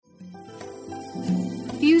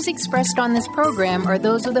views expressed on this program are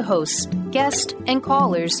those of the hosts, guests, and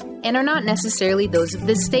callers, and are not necessarily those of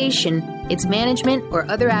this station, its management, or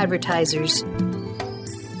other advertisers.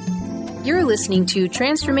 You're listening to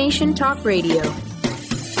Transformation Talk Radio.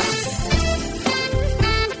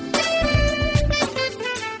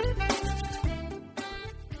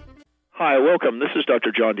 Hi, welcome. This is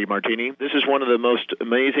Dr. John DeMartini. This is one of the most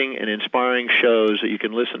amazing and inspiring shows that you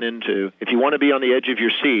can listen into. If you want to be on the edge of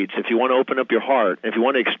your seats, if you want to open up your heart, if you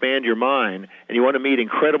want to expand your mind, and you want to meet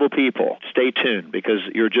incredible people, stay tuned because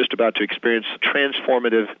you're just about to experience a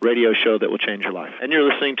transformative radio show that will change your life. And you're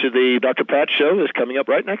listening to the Dr. Pat Show that's coming up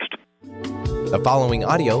right next. The following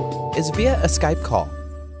audio is via a Skype call.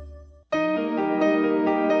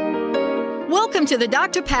 Welcome to the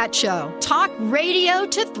Dr. Pat Show. Talk radio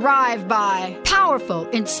to thrive by. Powerful,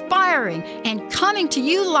 inspiring, and coming to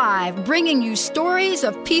you live, bringing you stories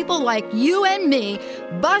of people like you and me,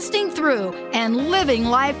 busting through and living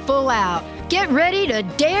life full out. Get ready to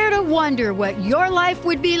dare to wonder what your life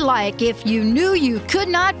would be like if you knew you could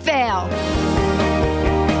not fail.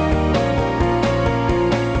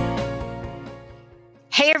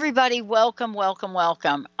 Hey, everybody. Welcome, welcome,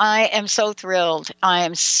 welcome. I am so thrilled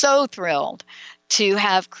to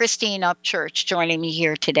have Christine Upchurch joining me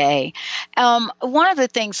here today. One of the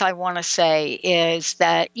things I want to say is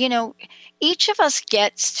that, each of us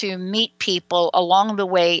gets to meet people along the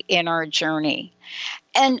way in our journey.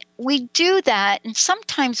 And we do that, and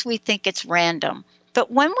sometimes we think it's random.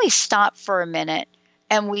 But when we stop for a minute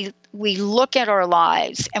and we look at our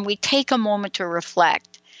lives and we take a moment to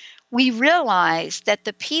reflect, we realize that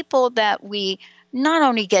the people that we not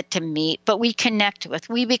only get to meet, but we connect with,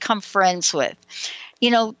 we become friends with.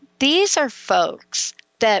 These are folks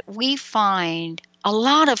that we find a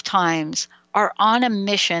lot of times are on a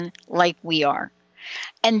mission like we are.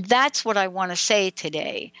 And that's what I want to say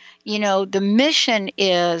today. The mission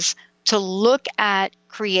is to look at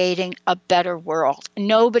creating a better world.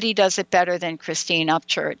 Nobody does it better than Christine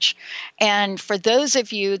Upchurch. And for those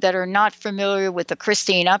of you that are not familiar with the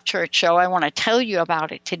Christine Upchurch Show, I want to tell you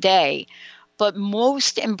about it today. But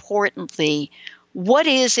most importantly, what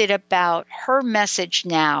is it about her message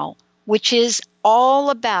now, which is all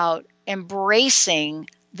about embracing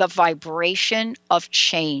the vibration of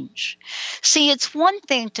change? See, it's one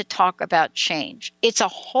thing to talk about change. It's a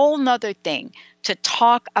whole nother thing to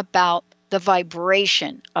talk about the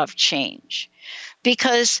vibration of change.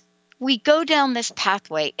 Because we go down this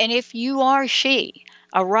pathway, and if you are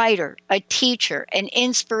a writer, a teacher, an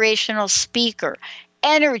inspirational speaker,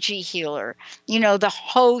 energy healer, the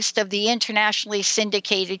host of the internationally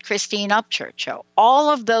syndicated Christine Upchurch Show, all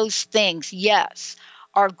of those things, yes,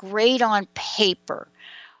 are great on paper.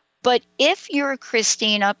 But if you're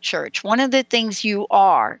Christine Upchurch, one of the things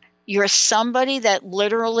you're somebody that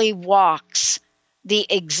literally walks the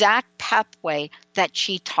exact pathway that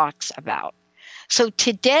she talks about. So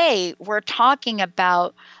today we're talking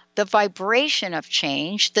about the vibration of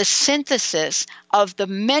change, the synthesis of the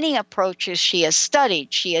many approaches she has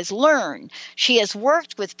studied, she has learned, she has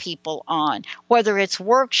worked with people on, whether it's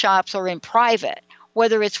workshops or in private,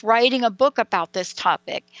 whether it's writing a book about this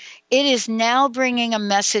topic. It is now bringing a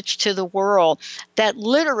message to the world that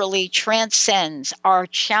literally transcends our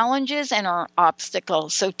challenges and our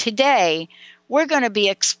obstacles. So today, we're going to be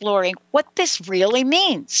exploring what this really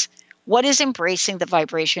means. What does embracing the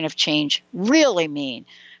vibration of change really mean?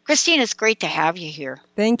 Christine, it's great to have you here.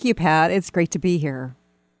 Thank you, Pat. It's great to be here.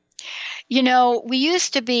 We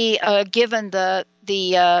used to be given I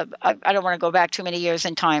don't want to go back too many years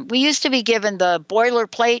in time. We used to be given the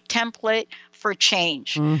boilerplate template for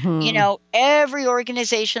change. Mm-hmm. Every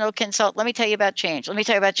organizational consult, let me tell you about change. Let me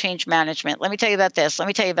tell you about change management. Let me tell you about this. Let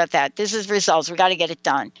me tell you about that. This is results. We got to get it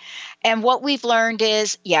done. And what we've learned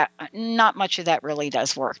is, not much of that really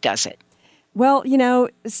does work, does it? Well,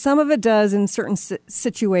 some of it does in certain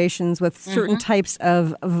situations with certain types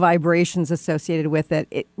of vibrations associated with it.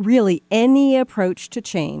 It really, any approach to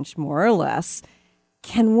change, more or less,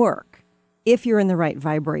 can work if you're in the right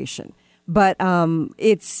vibration. But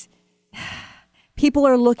people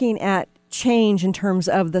are looking at change in terms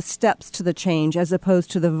of the steps to the change as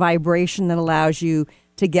opposed to the vibration that allows you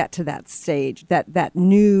to get to that stage, that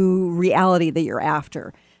new reality that you're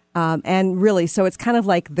after. And really, so it's kind of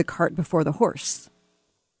like the cart before the horse.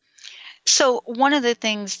 So one of the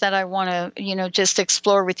things that I want to, just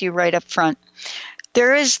explore with you right up front,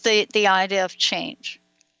 there is the idea of change.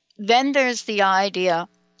 Then there's the idea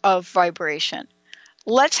of vibration.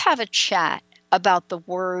 Let's have a chat about the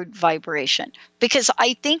word vibration, because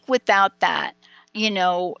I think without that,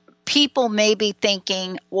 people may be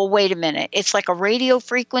thinking, well, wait a minute, it's like a radio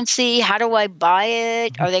frequency. How do I buy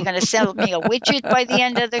it? Are they going to sell me a widget by the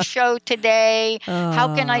end of the show today?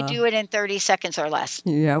 How can I do it in 30 seconds or less?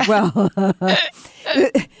 Yeah, well,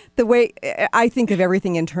 the way I think of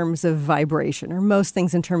everything in terms of vibration, or most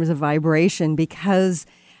things in terms of vibration, because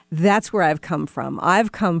that's where I've come from.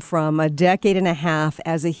 I've come from a decade and a half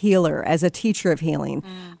as a healer, as a teacher of healing,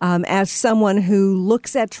 as someone who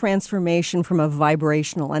looks at transformation from a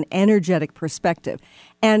vibrational and energetic perspective.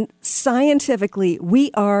 And scientifically,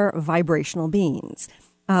 we are vibrational beings.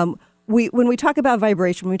 When we talk about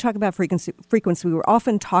vibration, when we talk about frequency, we're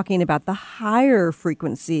often talking about the higher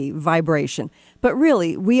frequency vibration. But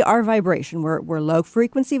really, we are vibration. We're low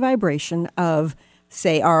frequency vibration of,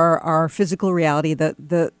 say, our physical reality,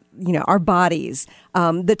 our bodies,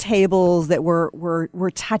 the tables that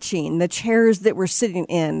we're touching, the chairs that we're sitting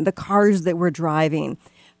in, the cars that we're driving.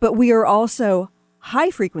 But we are also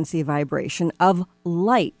high frequency vibration of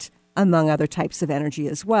light, among other types of energy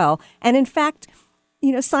as well. And in fact,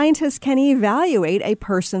 scientists can evaluate a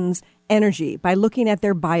person's energy by looking at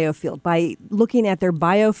their biofield, by looking at their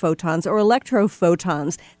biophotons or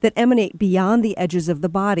electrophotons that emanate beyond the edges of the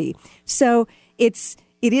body. So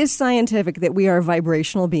it is scientific that we are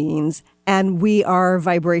vibrational beings, and we are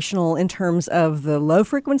vibrational in terms of the low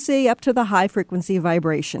frequency up to the high frequency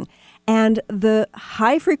vibration. And the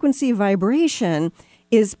high frequency vibration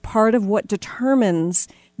is part of what determines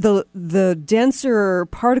the denser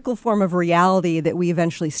particle form of reality that we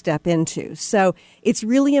eventually step into. So it's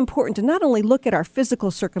really important to not only look at our physical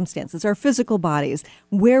circumstances, our physical bodies,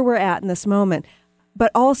 where we're at in this moment, but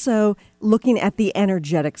also looking at the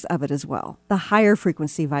energetics of it as well, the higher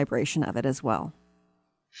frequency vibration of it as well.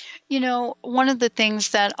 One of the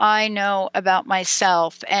things that I know about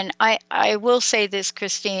myself, and I will say this,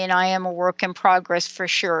 Christine, I am a work in progress for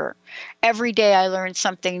sure. Every day I learn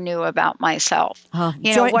something new about myself.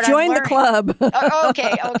 Join the club.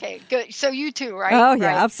 Okay, good. So you too, right? Oh, yeah,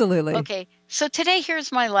 right. Absolutely. Okay, so today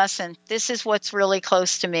here's my lesson. This is what's really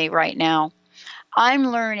close to me right now. I'm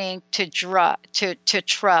learning to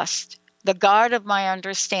trust the God of my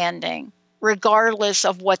understanding, regardless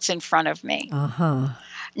of what's in front of me.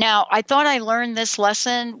 Now, I thought I learned this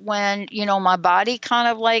lesson when, my body kind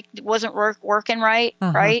of like wasn't working right,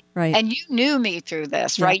 right? And you knew me through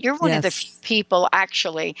this, right? You're one of the few people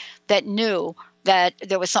actually that knew that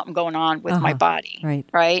there was something going on with my body,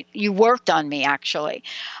 right? You worked on me actually.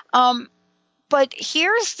 But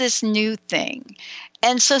here's this new thing.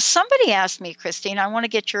 And so somebody asked me, Christine, I want to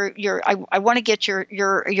get I want to get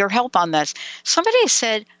your help on this. Somebody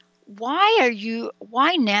said,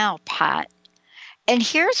 why now, Pat? And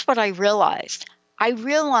here's what I realized. I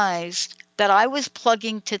realized that I was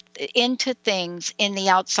plugging into things in the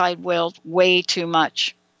outside world way too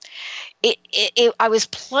much. I was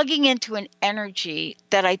plugging into an energy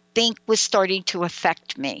that I think was starting to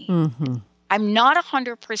affect me. Mm-hmm. I'm not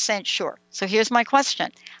 100% sure. So here's my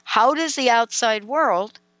question. How does the outside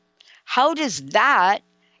world, how does that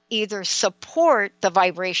either support the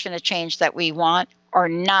vibration of change that we want or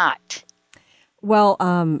not? Well,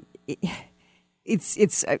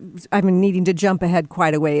 it's I'm needing to jump ahead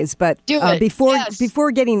quite a ways, but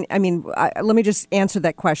before getting, let me just answer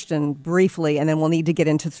that question briefly, and then we'll need to get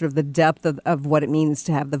into sort of the depth of what it means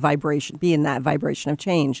to have the vibration, be in that vibration of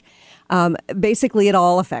change. Basically, it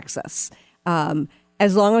all affects us.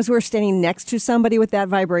 As long as we're standing next to somebody with that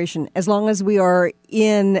vibration, as long as we are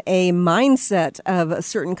in a mindset of a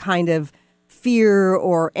certain kind of fear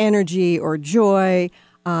or energy or joy,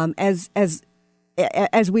 as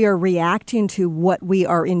we are reacting to what we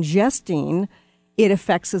are ingesting, it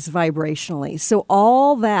affects us vibrationally. So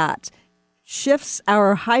all that shifts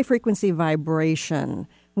our high frequency vibration,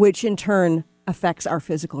 which in turn affects our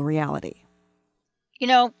physical reality.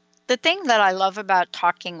 The thing that I love about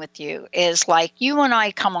talking with you is like you and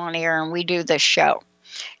I come on air and we do this show.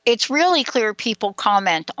 It's really clear people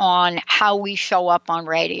comment on how we show up on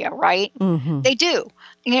radio, right? Mm-hmm. They do.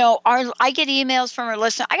 I get emails from our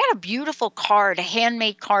listeners. I got a beautiful card, a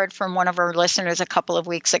handmade card from one of our listeners a couple of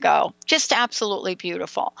weeks ago. Just absolutely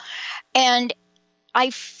beautiful. And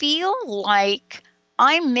I feel like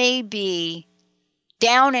I may be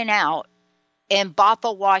down and out in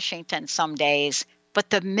Bothell, Washington some days, but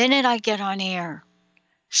the minute I get on air,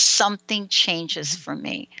 something changes for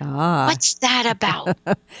me. What's that about?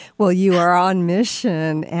 Well, you are on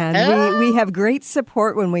mission, and we have great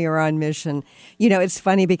support when we are on mission. It's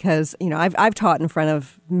funny because, I've taught in front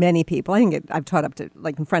of many people. I think I've taught up to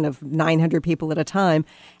in front of 900 people at a time.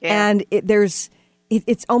 Yeah. And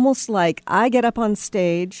it's almost like I get up on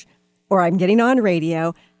stage or I'm getting on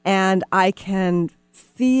radio and I can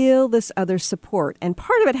feel this other support. And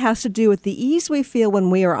part of it has to do with the ease we feel when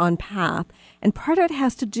we are on path. And part of it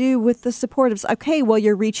has to do with the support of, okay, well,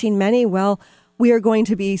 you're reaching many. Well, we are going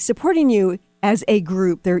to be supporting you as a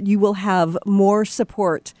group. There, you will have more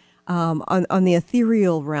support on the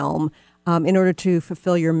ethereal realm in order to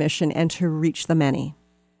fulfill your mission and to reach the many.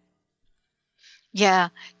 Yeah.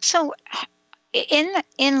 So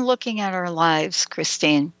in looking at our lives,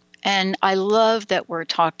 Christine, and I love that we're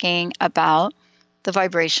talking about the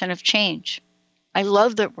vibration of change. I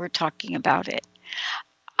love that we're talking about it.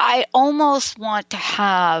 I almost want to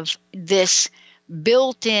have this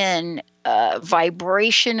built-in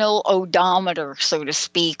vibrational odometer, so to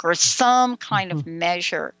speak, or some kind of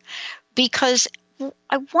measure, because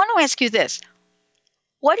I want to ask you this.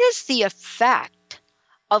 What is the effect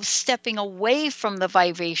of stepping away from the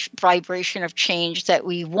vibration of change that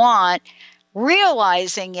we want,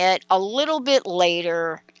 realizing it a little bit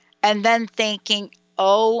later, and then thinking,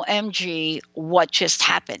 OMG, what just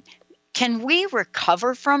happened? Can we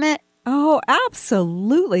recover from it? Oh,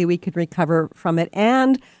 absolutely. We could recover from it,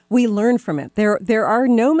 and we learn from it. There are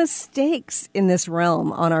no mistakes in this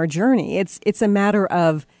realm on our journey. It's a matter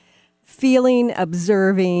of feeling,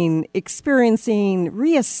 observing, experiencing,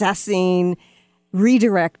 reassessing,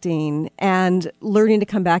 redirecting, and learning to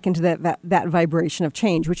come back into that vibration of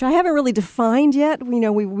change, which I haven't really defined yet. You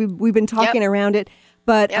know, we've been talking around it,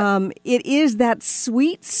 but it is that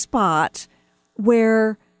sweet spot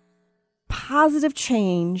where positive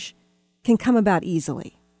change can come about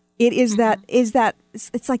easily. It is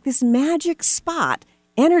it's like this magic spot,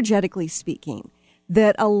 energetically speaking,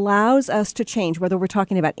 that allows us to change, whether we're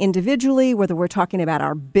talking about individually, whether we're talking about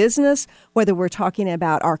our business, whether we're talking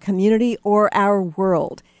about our community or our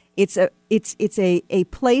world. It's a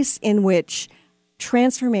place in which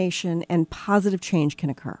transformation and positive change can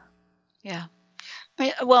occur. Yeah.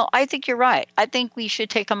 Well, I think you're right. I think we should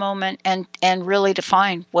take a moment and really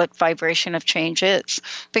define what vibration of change is,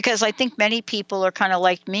 because I think many people are kind of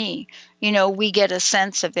like me. You know, we get a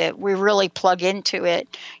sense of it. We really plug into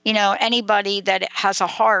it. You know, anybody that has a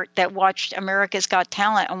heart that watched America's Got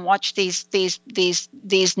Talent and watched these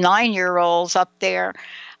 9-year-olds up there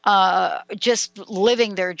just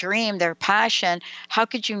living their dream, their passion, how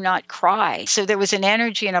could you not cry? So there was an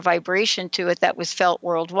energy and a vibration to it that was felt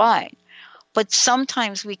worldwide. But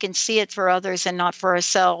sometimes we can see it for others and not for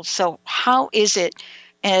ourselves. So how is it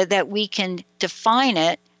that we can define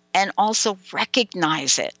it and also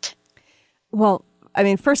recognize it? Well, I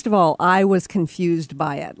mean, first of all, I was confused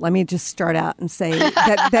by it. Let me just start out and say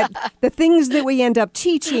that the things that we end up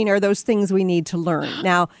teaching are those things we need to learn.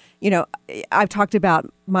 Now, you know, I've talked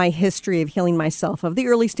about my history of healing myself of the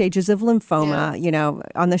early stages of lymphoma, you know,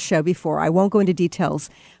 on the show before. I won't go into details,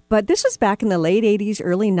 but this was back in the late 80s,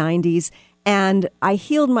 early 90s. And I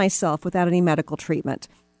healed myself without any medical treatment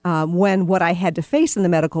when what I had to face in the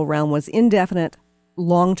medical realm was indefinite,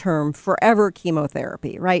 long-term, forever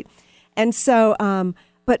chemotherapy, right? And so,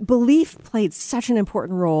 but belief played such an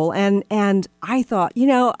important role. And I thought, you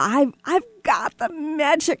know, I've got the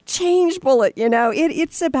magic change bullet, you know.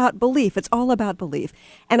 It's about belief. It's all about belief.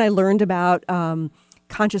 And I learned about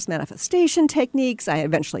conscious manifestation techniques. I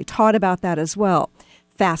eventually taught about that as well.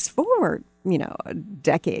 Fast forward, you know, a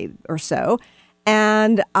decade or so,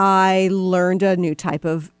 and I learned a new type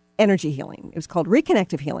of energy healing. It was called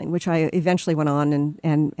reconnective healing, which I eventually went on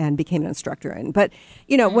and became an instructor in. But,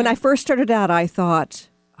 you know, when I first started out, I thought,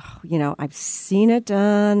 oh, you know, I've seen it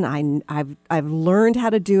done. I've learned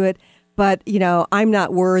how to do it, but, you know, I'm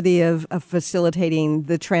not worthy of facilitating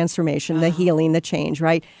the transformation, the healing, the change,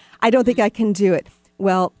 right? I don't think I can do it.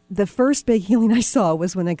 Well, the first big healing I saw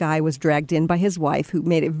was when a guy was dragged in by his wife, who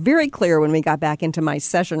made it very clear when we got back into my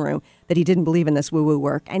session room that he didn't believe in this woo-woo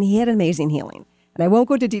work, and he had an amazing healing. And I won't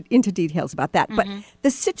go into details about that, but the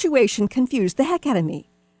situation confused the heck out of me.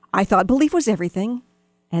 I thought belief was everything,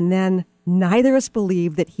 and then neither of us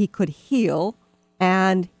believed that he could heal,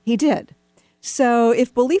 and he did. So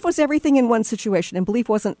if belief was everything in one situation and belief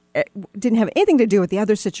didn't have anything to do with the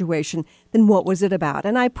other situation, then what was it about?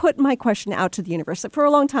 And I put my question out to the universe. For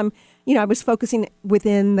a long time, you know, I was focusing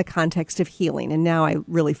within the context of healing, and now I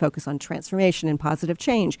really focus on transformation and positive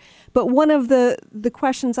change. But one of the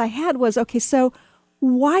questions I had was, okay, so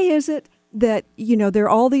why is it that, you know, there are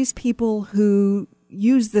all these people who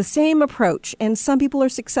use the same approach, and some people are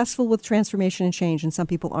successful with transformation and change, and some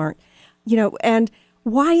people aren't, you know, and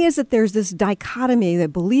why is it there's this dichotomy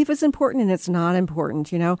that belief is important and it's not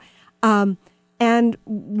important, you know? And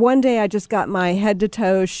one day I just got my head to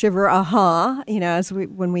toe shiver, you know,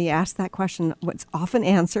 when we ask that question, what's often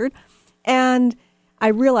answered. And I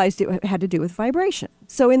realized it had to do with vibration.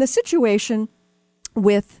 So in the situation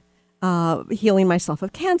with healing myself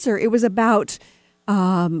of cancer. It was about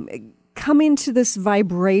coming to this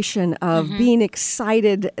vibration of being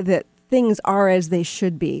excited that things are as they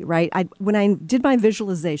should be, right? When I did my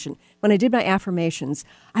visualization, when I did my affirmations,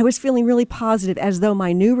 I was feeling really positive, as though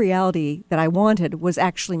my new reality that I wanted was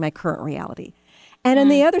actually my current reality. And in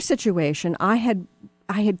the other situation, I had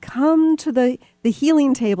come to the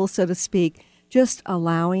healing table, so to speak, just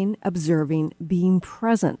allowing, observing, being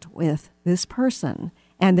present with this person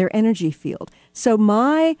and their energy field. So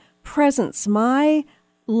my presence, my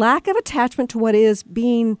lack of attachment to what is,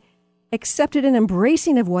 being accepted and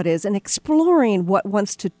embracing of what is, and exploring what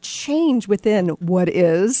wants to change within what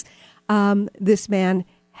is, this man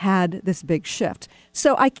had this big shift.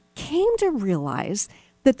 So I came to realize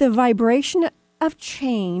that the vibration of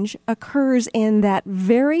change occurs in that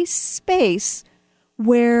very space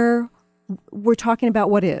where we're talking about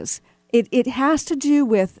what is. It has to do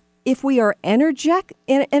with if we are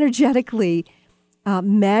energetically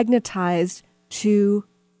magnetized to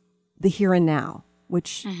the here and now,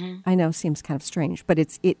 which I know seems kind of strange, but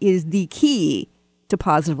it is the key to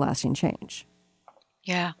positive, lasting change.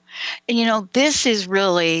 Yeah. And, this is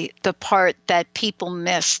really the part that people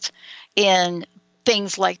missed in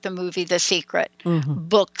things like the movie The Secret,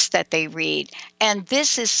 books that they read. And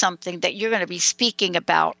this is something that you're going to be speaking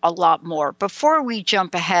about a lot more. Before we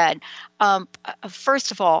jump ahead,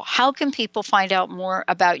 first of all, how can people find out more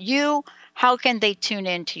about you? How can they tune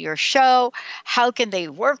into your show? How can they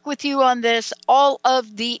work with you on this? All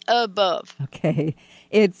of the above. Okay.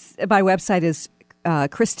 My website is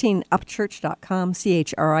ChristineUpchurch.com,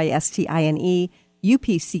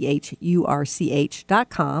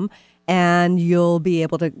 ChristineUpchurch.com. And you'll be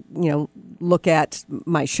able to, look at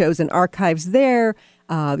my shows and archives there.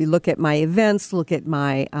 You look at my events, look at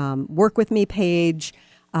my Work With Me page,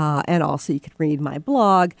 and also you can read my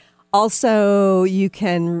blog. Also, you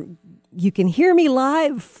can hear me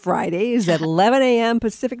live Fridays at 11 a.m.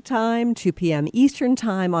 Pacific Time, 2 p.m. Eastern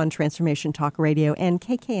Time on Transformation Talk Radio and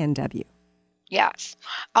KKNW. Yes.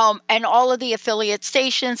 And all of the affiliate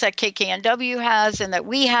stations that KKNW has and that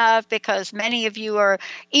we have, because many of you are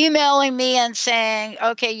emailing me and saying,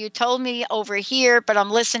 okay, you told me over here, but I'm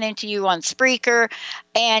listening to you on Spreaker.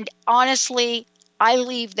 And honestly, I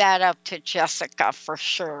leave that up to Jessica for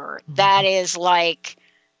sure. That is like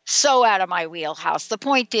so out of my wheelhouse. The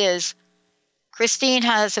point is, Christine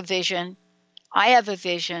has a vision. I have a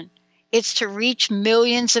vision. It's to reach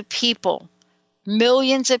millions of people,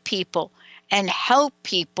 and help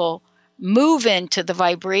people move into the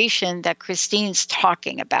vibration that Christine's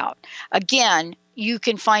talking about. Again, you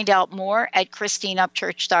can find out more at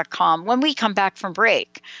ChristineUpchurch.com. When we come back from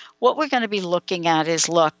break, what we're going to be looking at is,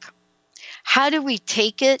 how do we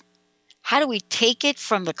take it? How do we take it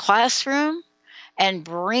from the classroom and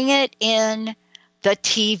bring it in the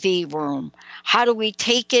TV room? How do we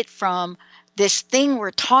take it from this thing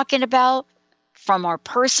we're talking about, from our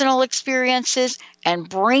personal experiences, and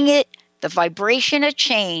bring it, the vibration of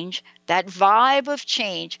change, that vibe of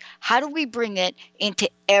change, how do we bring it into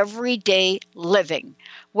everyday living?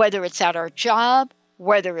 Whether it's at our job,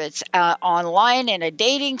 whether it's online in a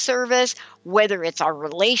dating service, whether it's our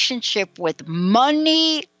relationship with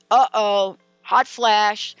money, hot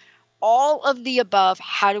flash, all of the above,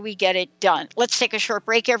 how do we get it done? Let's take a short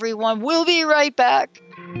break, everyone. We'll be right back.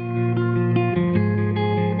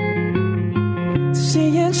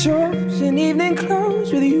 Seeing shows in evening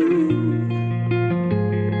clothes with you,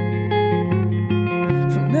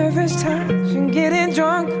 from nervous touch and getting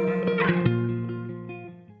drunk.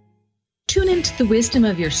 Tune into the wisdom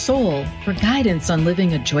of your soul for guidance on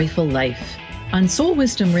living a joyful life. On Soul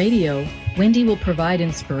Wisdom Radio, Wendy will provide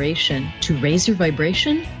inspiration to raise your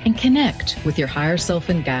vibration and connect with your higher self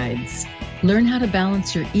and guides. Learn how to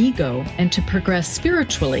balance your ego and to progress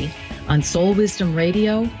spiritually on Soul Wisdom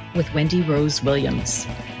Radio with Wendy Rose Williams.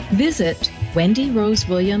 Visit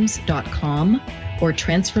wendyrosewilliams.com or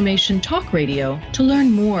Transformation Talk Radio to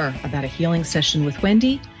learn more about a healing session with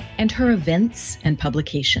Wendy and her events and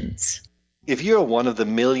publications. If you're one of the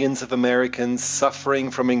millions of Americans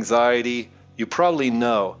suffering from anxiety, you probably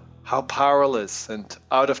know how powerless and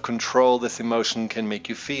out of control this emotion can make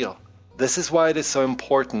you feel. This is why it is so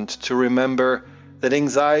important to remember that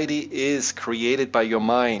anxiety is created by your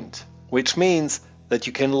mind, which means that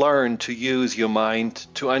you can learn to use your mind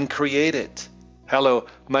to uncreate it. Hello,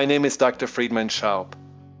 my name is Dr. Friedman Schaub.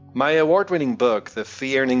 My award-winning book, The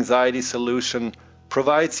Fear and Anxiety Solution,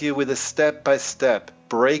 provides you with a step-by-step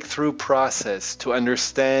breakthrough process to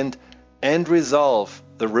understand and resolve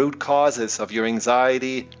the root causes of your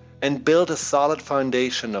anxiety and build a solid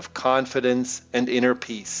foundation of confidence and inner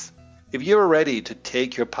peace. If you're ready to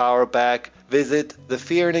take your power back visit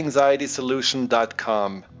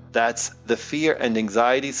thefearandanxietysolution.com. That's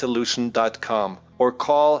thefearandanxietysolution.com, or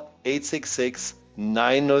call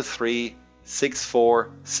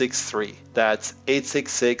 866-903-6463. That's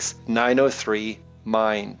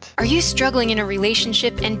 866-903-MIND. Are you struggling in a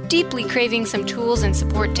relationship and deeply craving some tools and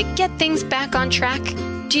support to get things back on track?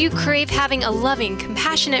 Do you crave having a loving,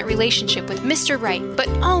 compassionate relationship with Mr. Right, but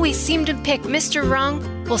always seem to pick Mr. Wrong?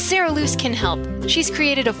 Well, Sarah Luce can help. She's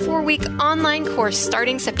created a 4-week online course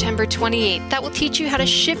starting September 28th that will teach you how to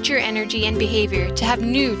shift your energy and behavior to have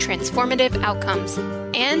new transformative outcomes.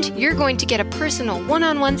 And you're going to get a personal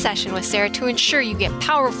one-on-one session with Sarah to ensure you get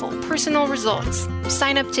powerful, personal results.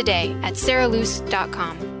 Sign up today at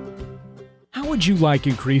sarahluce.com. How would you like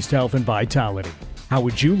increased health and vitality? How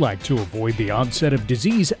would you like to avoid the onset of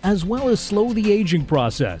disease as well as slow the aging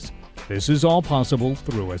process? This is all possible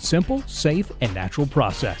through a simple, safe, and natural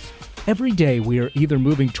process. Every day we are either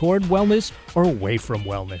moving toward wellness or away from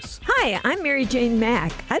wellness. Hi, I'm Mary Jane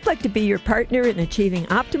Mack. I'd like to be your partner in achieving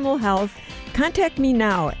optimal health. Contact me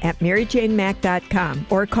now at maryjanemack.com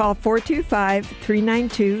or call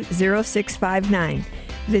 425-392-0659.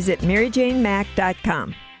 Visit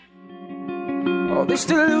maryjanemack.com. All this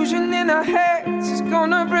delusion in our heads is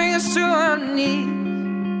gonna bring us to our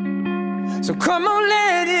knees. So come on,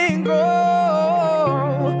 let it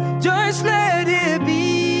go. Just let it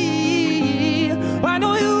be. Why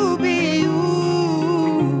don't you be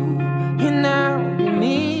you? And I'll be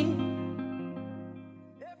me.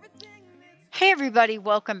 Hey everybody,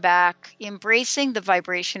 welcome back. Embracing the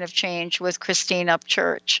Vibration of Change with Christine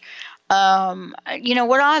Upchurch.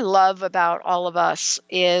 What I love about all of us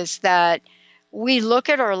is that we look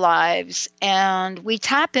at our lives and we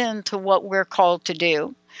tap into what we're called to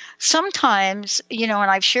do. Sometimes, and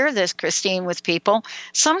I've shared this, Christine, with people,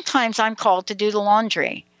 sometimes I'm called to do the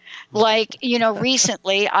laundry. Like,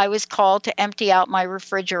 recently I was called to empty out my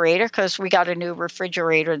refrigerator because we got a new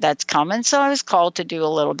refrigerator that's coming. So I was called to do a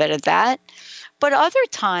little bit of that. But other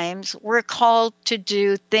times we're called to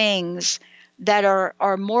do things that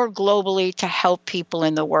are more globally to help people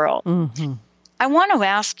in the world. Mm-hmm. I want to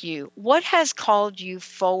ask you, what has called you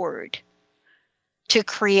forward to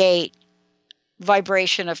create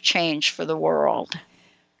vibration of change for the world?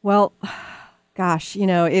 Well, gosh,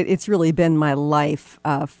 it's really been my life.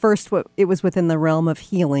 First, it was within the realm of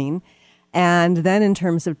healing, and then in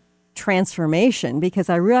terms of transformation, because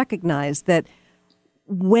I recognize that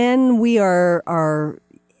when we are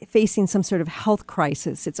facing some sort of health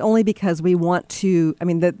crisis, it's only because we want to,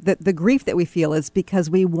 the grief that we feel is because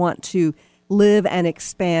we want to live and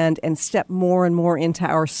expand and step more and more into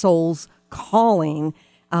our soul's calling.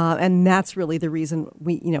 And that's really the reason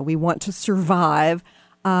we want to survive.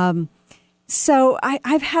 So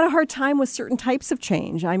I've had a hard time with certain types of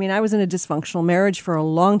change. I was in a dysfunctional marriage for a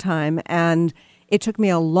long time, and it took me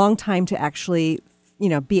a long time to actually,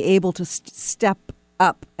 be able to step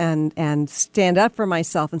up and stand up for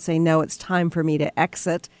myself and say, no, it's time for me to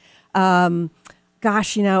exit. I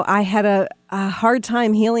had a hard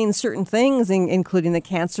time healing certain things, including the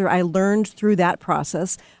cancer. I learned through that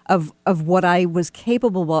process of what I was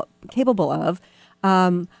capable of.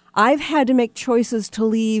 I've had to make choices to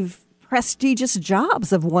leave prestigious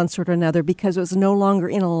jobs of one sort or another because it was no longer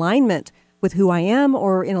in alignment with who I am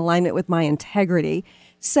or in alignment with my integrity.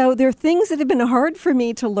 So there are things that have been hard for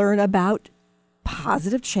me to learn about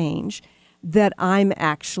positive change that I'm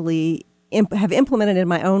actually have implemented in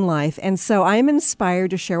my own life. And so I'm inspired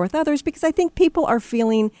to share with others because I think people are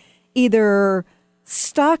feeling either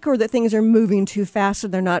stuck or that things are moving too fast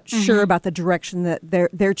and they're not sure about the direction that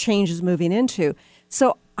their change is moving into.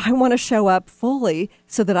 So I want to show up fully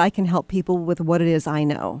so that I can help people with what it is I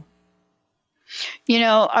know.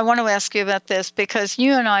 I want to ask you about this because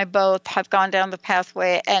you and I both have gone down the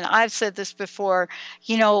pathway, and I've said this before,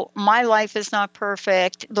 my life is not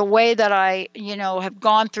perfect. The way that I, have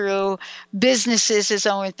gone through businesses has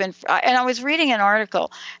always been, and I was reading an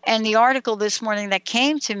article, and the article this morning that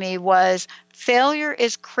came to me was, failure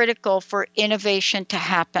is critical for innovation to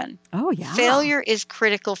happen. Oh, yeah. Failure is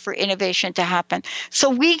critical for innovation to happen. So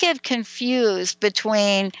we get confused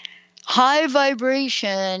between high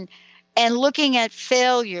vibration and looking at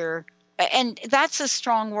failure, and that's a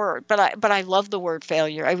strong word, but I love the word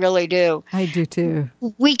failure. I really do. I do too.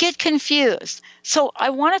 We get confused. So I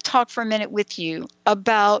want to talk for a minute with you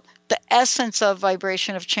about the essence of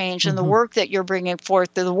vibration of change and the work that you're bringing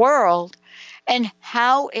forth to the world and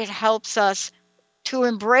how it helps us to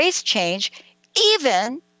embrace change,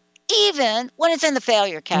 even when it's in the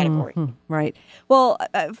failure category. Right. Well,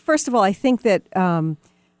 first of all, I think that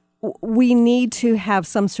we need to have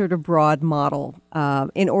some sort of broad model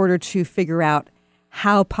in order to figure out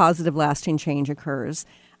how positive lasting change occurs.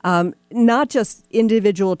 Not just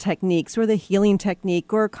individual techniques or the healing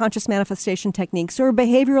technique or conscious manifestation techniques or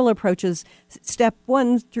behavioral approaches, step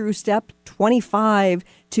 1 through step 25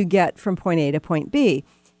 to get from point A to point B.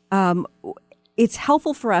 It's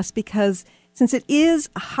helpful for us because since it is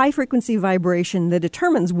a high frequency vibration that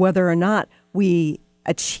determines whether or not we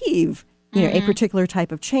achieve a particular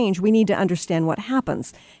type of change, we need to understand what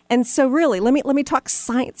happens. And so really, let me talk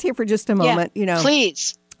science here for just a moment.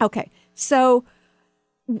 Please. Okay. So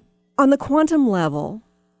on the quantum level,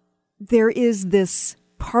 there is this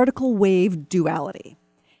particle wave duality.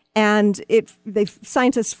 And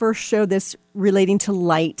scientists first showed this relating to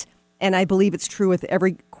light, and I believe it's true with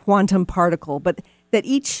every quantum particle, but that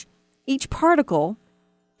each particle,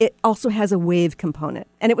 it also has a wave component.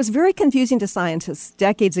 And it was very confusing to scientists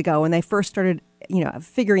decades ago when they first started,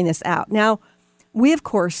 figuring this out. Now, we, of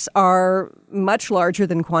course, are much larger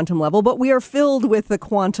than quantum level, but we are filled with the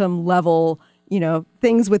quantum level,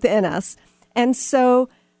 things within us. And so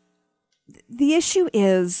the issue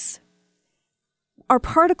is our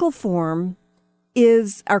particle form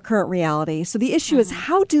is our current reality. So the issue is,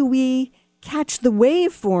 how do we catch the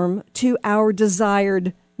wave form to our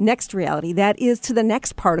desired next reality, that is to the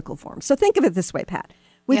next particle form? So think of it this way, Pat.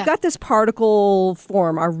 We've got this particle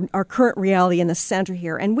form, our current reality in the center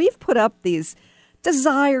here, and we've put up these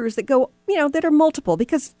desires that go, that are multiple,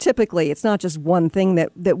 because typically it's not just one thing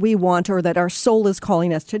that we want or that our soul is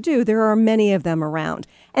calling us to do. There are many of them around.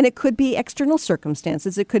 And it could be external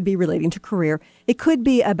circumstances. It could be relating to career. It could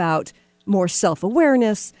be about more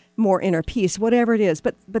self-awareness, more inner peace, whatever it is.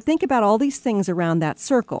 But think about all these things around that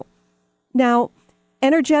circle. Now,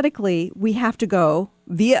 energetically, we have to go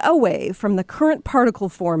via a wave from the current particle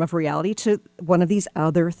form of reality to one of these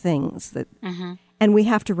other things and we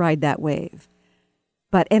have to ride that wave.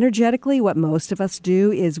 But energetically, what most of us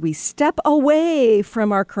do is we step away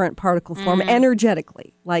from our current particle form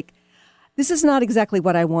energetically. Like, this is not exactly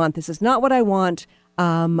what I want. This is not what I want.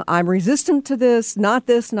 I'm resistant to this, not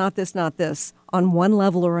this, not this, not this, on one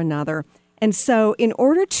level or another. And so in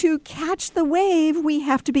order to catch the wave, we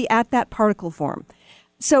have to be at that particle form.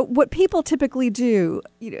 So what people typically do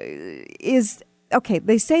is, okay,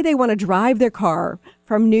 they say they want to drive their car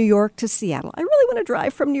from New York to Seattle. I really want to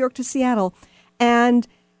drive from New York to Seattle. And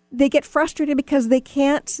they get frustrated because they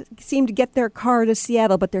can't seem to get their car to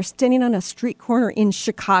Seattle, but they're standing on a street corner in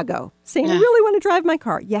Chicago saying, I really want to drive my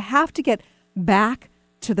car. You have to get back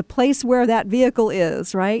to the place where that vehicle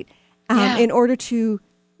is, right? In order to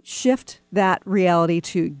shift that reality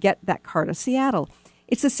to get that car to Seattle.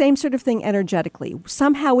 It's the same sort of thing energetically.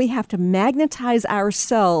 Somehow we have to magnetize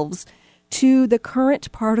ourselves to the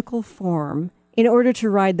current particle form in order to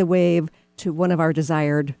ride the wave to one of our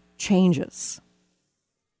desired changes.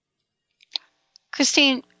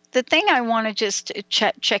 Christine, the thing I want to just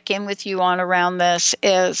check in with you on around this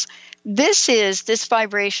is this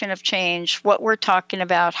vibration of change, what we're talking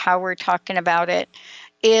about, how we're talking about it,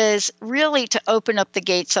 is really to open up the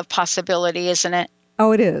gates of possibility, isn't it?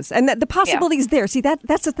 Oh, it is. And the possibility is there. See,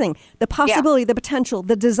 that's the thing. The possibility, the potential,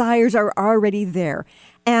 the desires are already there.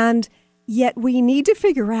 And yet we need to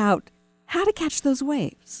figure out how to catch those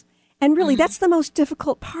waves. And really, that's the most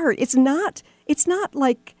difficult part. It's not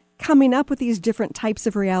like coming up with these different types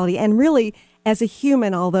of reality. And really, as a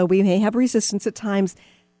human, although we may have resistance at times,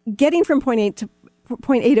 getting from point A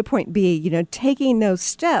to point B, taking those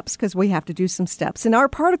steps, because we have to do some steps. In our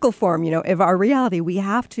particle form, of our reality, we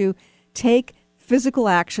have to take physical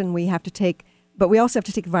action, but we also have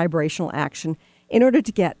to take vibrational action in order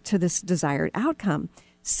to get to this desired outcome.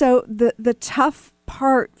 So the tough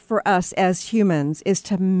part for us as humans is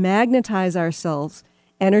to magnetize ourselves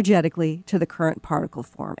energetically to the current particle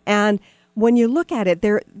form. And when you look at it,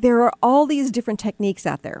 there are all these different techniques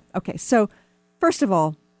out there. Okay, so first of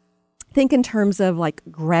all, think in terms of like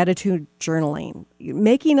gratitude journaling,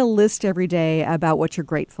 making a list every day about what you're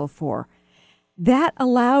grateful for. That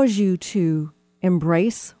allows you to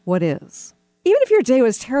embrace what is. Even if your day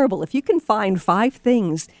was terrible, if you can find 5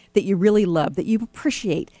 things that you really love, that you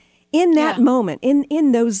appreciate, in that moment,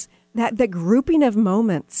 in those that grouping of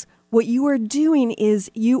moments, what you are doing is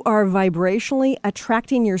you are vibrationally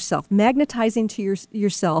attracting yourself, magnetizing to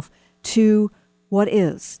yourself to what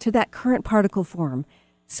is, to that current particle form.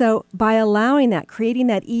 So by allowing that, creating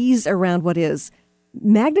that ease around what is,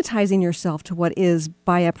 magnetizing yourself to what is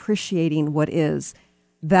by appreciating what is,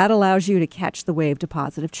 that allows you to catch the wave to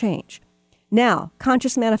positive change. Now,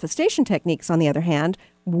 conscious manifestation techniques, on the other hand,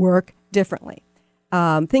 work differently.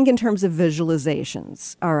 Think in terms of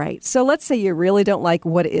visualizations. All right. So let's say you really don't like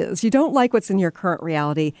what is. You don't like what's in your current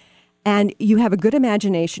reality, and you have a good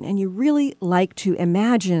imagination, and you really like to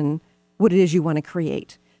imagine what it is you want to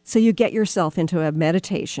create. So you get yourself into a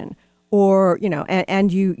meditation, or,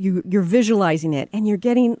 and you're visualizing it, and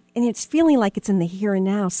and it's feeling like it's in the here and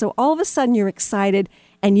now. So all of a sudden you're excited,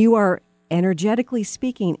 and you are, energetically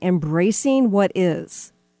speaking, embracing what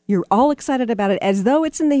is. You're all excited about it as though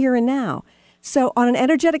it's in the here and now. So on an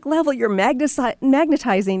energetic level, you're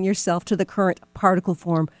magnetizing yourself to the current particle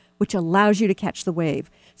form, which allows you to catch the wave.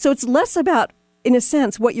 So it's less about, in a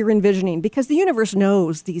sense, what you're envisioning, because the universe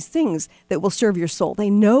knows these things that will serve your soul.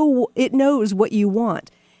 It knows what you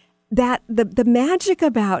want. That the magic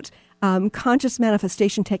about conscious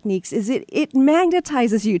manifestation techniques is it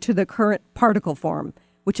magnetizes you to the current particle form,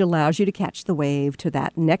 which allows you to catch the wave to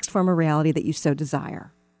that next form of reality that you so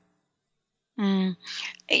desire. When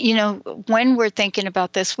we're thinking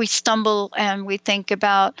about this, we stumble and we think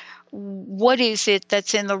about what is it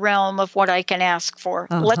that's in the realm of what I can ask for.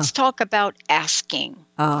 Let's talk about asking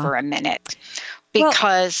for a minute,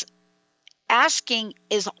 because asking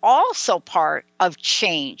is also part of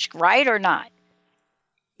change, right or not?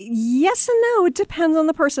 Yes and no. It depends on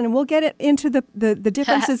the person, and we'll get into the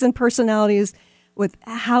differences in personalities with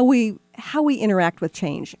how we interact with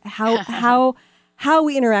change, how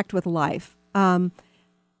we interact with life.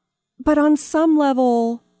 But on some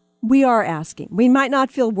level, we are asking. We might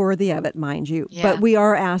not feel worthy of it, mind you, but we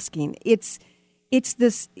are asking. It's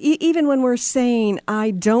this, even when we're saying,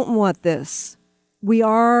 I don't want this, we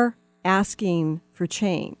are asking for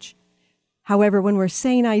change. However, when we're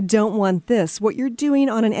saying, I don't want this, what you're doing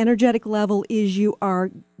on an energetic level is you are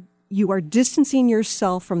distancing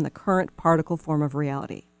yourself from the current particle form of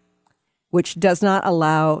reality, which does not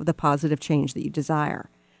allow the positive change that you desire.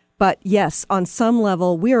 But yes, on some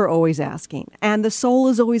level, we are always asking, and the soul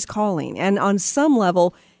is always calling. And on some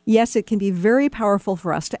level, yes, it can be very powerful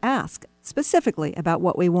for us to ask specifically about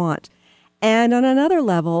what we want. And on another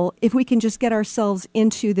level, if we can just get ourselves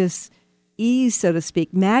into this ease, so to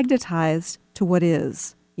speak, magnetized to what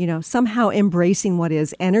is, somehow embracing what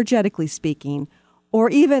is, energetically speaking,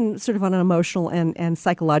 or even sort of on an emotional and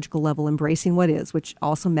psychological level, embracing what is, which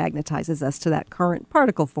also magnetizes us to that current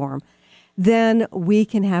particle form, then we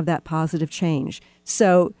can have that positive change.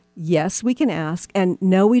 So yes, we can ask, and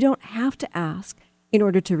no, we don't have to ask in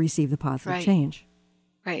order to receive the positive change.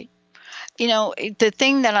 Right. The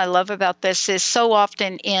thing that I love about this is so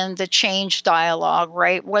often in the change dialogue,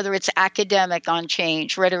 right? Whether it's academic on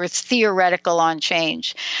change, whether it's theoretical on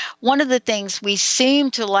change, one of the things we seem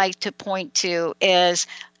to like to point to is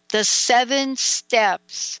the 7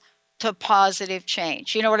 steps to positive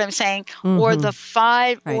change. You know what I'm saying? Mm-hmm. Or the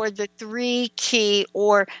 5 or the 3 key,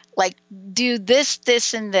 or like do this,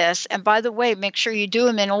 this, and this. And by the way, make sure you do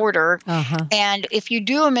them in order. And if you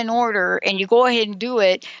do them in order and you go ahead and do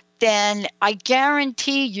it, then I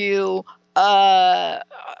guarantee you all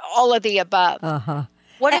of the above.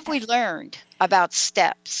 What have we learned about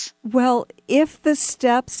steps? Well, if the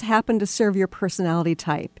steps happen to serve your personality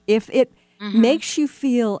type, if it makes you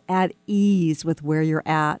feel at ease with where you're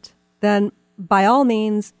at, then by all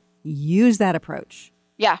means, use that approach.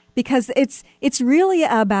 Yeah. Because it's really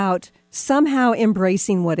about somehow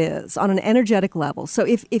embracing what is on an energetic level. So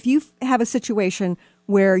if you have a situation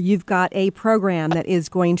where you've got a program that is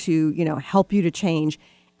going to, help you to change,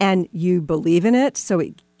 and you believe in it, so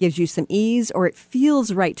it gives you some ease, or it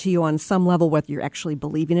feels right to you on some level, whether you're actually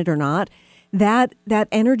believing it or not, that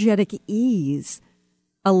energetic ease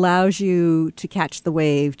allows you to catch the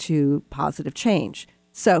wave to positive change.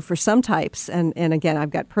 So for some types, and again, I've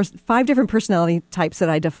got 5 different personality types that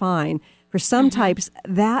I define. For some types,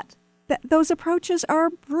 that those approaches are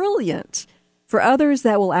brilliant. For others,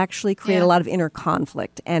 that will actually create a lot of inner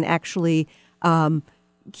conflict and actually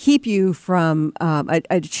keep you from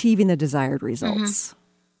achieving the desired results.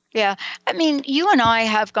 Yeah. I mean, you and I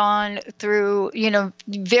have gone through,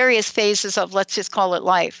 various phases of, let's just call it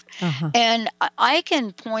life. And I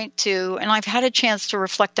can point to, and I've had a chance to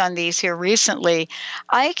reflect on these here recently,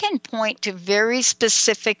 I can point to very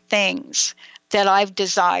specific things that I've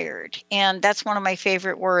desired. And that's one of my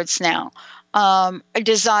favorite words now. I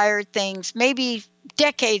desired things maybe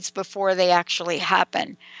decades before they actually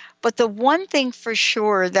happen. But the one thing for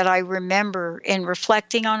sure that I remember in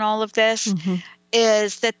reflecting on all of this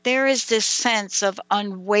is that there is this sense of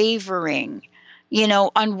unwavering. That's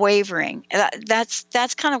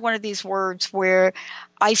kind of one of these words where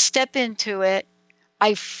I step into it.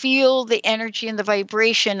 I feel the energy and the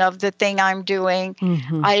vibration of the thing I'm doing.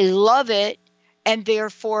 I love it, and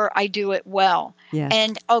therefore I do it well. Yes.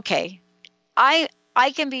 And okay, I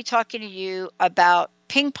can be talking to you about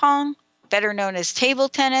ping pong, better known as table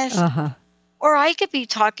tennis, or I could be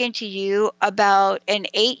talking to you about an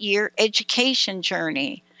 8-year education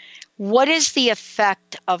journey. what is the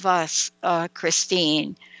effect of us,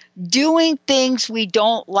 Christine, doing things we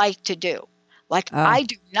don't like to do? Like, I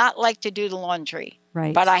do not like to do the laundry,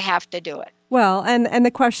 right, but I have to do it. Well, and the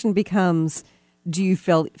question becomes, do you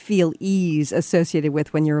feel ease associated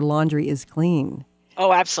with when your laundry is clean?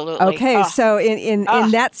 Oh, absolutely. Okay, so in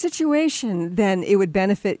that situation, then it would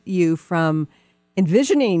benefit you from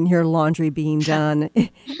envisioning your laundry being done,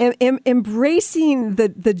 embracing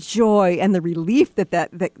the joy and the relief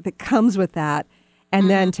that comes with that, and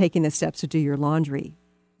then taking the steps to do your laundry.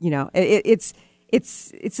 It's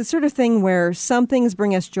a sort of thing where some things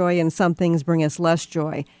bring us joy and some things bring us less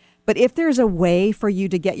joy. But if there's a way for you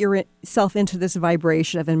to get yourself into this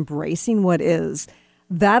vibration of embracing what is,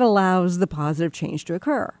 that allows the positive change to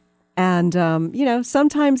occur. And,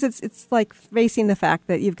 sometimes it's like facing the fact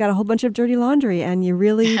that you've got a whole bunch of dirty laundry and you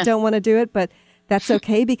really don't want to do it, but that's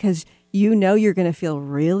okay because you're going to feel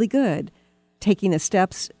really good taking the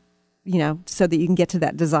steps, so that you can get to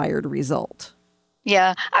that desired result.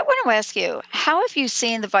 Yeah. I want to ask you, how have you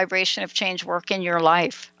seen the vibration of change work in your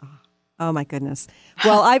life? Oh, my goodness.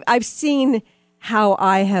 Well, I've seen how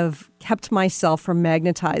I have kept myself from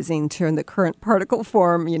magnetizing to the current particle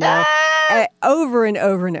form, over and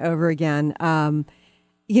over and over again.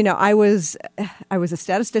 I was a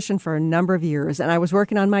statistician for a number of years, and I was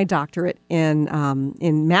working on my doctorate in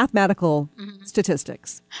mathematical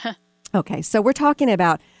statistics. Okay, so we're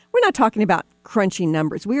not talking about crunching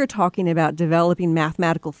numbers. We are talking about developing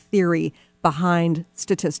mathematical theory behind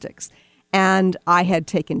statistics. And I had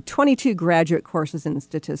taken 22 graduate courses in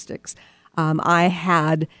statistics. I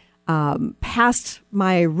had passed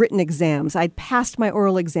my written exams. I'd passed my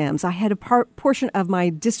oral exams. I had a portion of my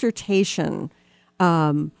dissertation,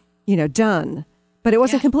 done, but it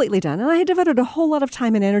wasn't completely done. And I had devoted a whole lot of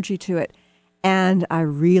time and energy to it. And I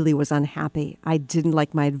really was unhappy. I didn't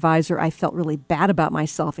like my advisor. I felt really bad about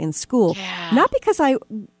myself in school. Yeah. Not because I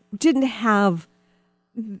didn't have,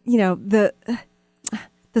 the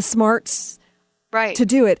smarts to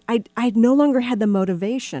do it. I no longer had the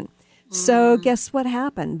motivation. So guess what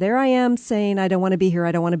happened? There I am saying, I don't want to be here.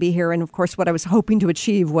 I don't want to be here. And of course, what I was hoping to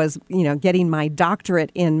achieve was, getting my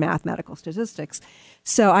doctorate in mathematical statistics.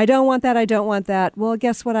 So I don't want that. I don't want that. Well,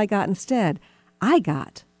 guess what I got instead? I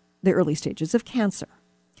got the early stages of cancer.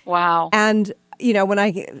 Wow. And, when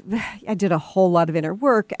I did a whole lot of inner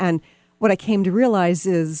work, and what I came to realize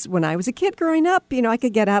is when I was a kid growing up, I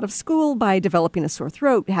could get out of school by developing a sore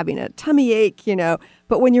throat, having a tummy ache,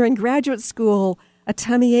 but when you're in graduate school, a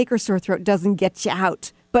tummy ache or sore throat doesn't get you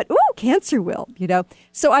out. But, cancer will,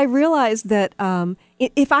 So I realized that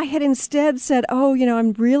if I had instead said,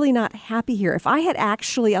 I'm really not happy here, if I had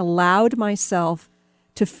actually allowed myself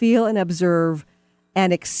to feel and observe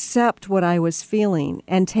and accept what I was feeling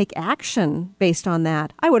and take action based on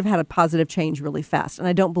that, I would have had a positive change really fast. And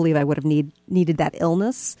I don't believe I would have needed that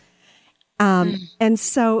illness. And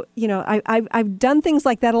so, I've done things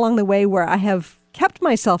like that along the way where I have kept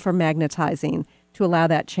myself from magnetizing to allow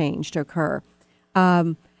that change to occur.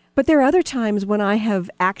 But there are other times when I have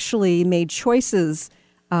actually made choices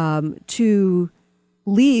to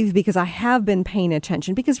leave because I have been paying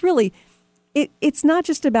attention. Because really, it's not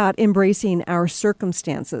just about embracing our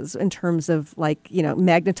circumstances in terms of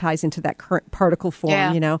magnetizing to that current particle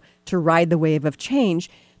form, to ride the wave of change,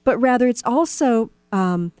 but rather it's also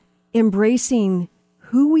embracing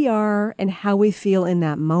who we are and how we feel in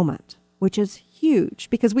that moment, which is huge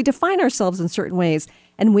because we define ourselves in certain ways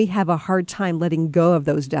and we have a hard time letting go of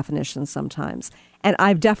those definitions sometimes. And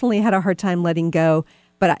I've definitely had a hard time letting go,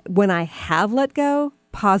 but when I have let go,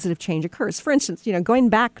 positive change occurs. For instance, going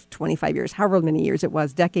back 25 years, however many years it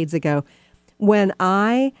was, decades ago, when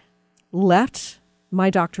I left my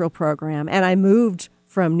doctoral program and I moved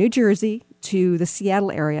from New Jersey to the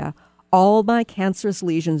Seattle area, all my cancerous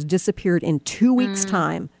lesions disappeared in 2 weeks'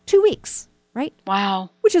 time. 2 weeks, right? Wow.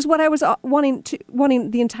 Which is what I was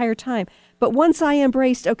wanting the entire time. But once I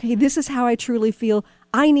embraced, okay, this is how I truly feel,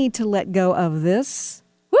 I need to let go of this,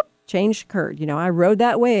 change occurred. I rode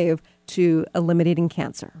that wave to eliminating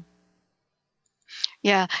cancer.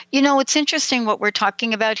 Yeah. What's interesting what we're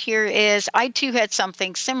talking about here is I too had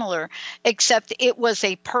something similar, except it was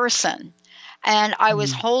a person. And I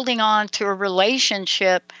was holding on to a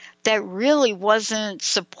relationship that really wasn't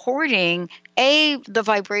supporting, the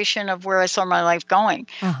vibration of where I saw my life going.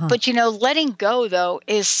 But, letting go, though,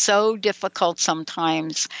 is so difficult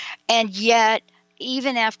sometimes. And yet,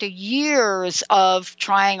 even after years of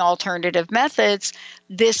trying alternative methods,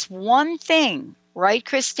 this one thing, right,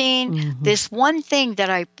 Christine? This one thing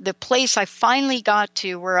the place I finally got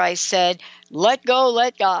to where I said, let go,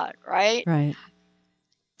 let God, right? Right.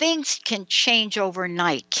 things can change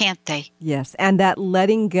overnight, can't they? Yes, and that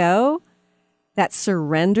letting go, that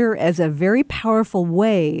surrender is a very powerful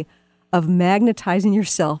way of magnetizing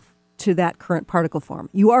yourself to that current particle form.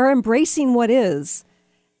 You are embracing what is.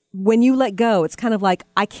 When you let go, it's kind of like,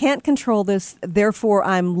 I can't control this, therefore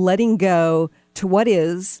I'm letting go to what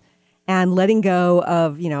is, and letting go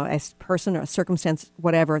of, a person or a circumstance,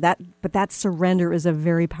 whatever. But that surrender is a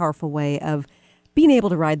very powerful way of being able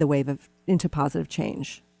to ride the wave into positive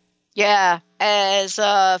change. Yeah, as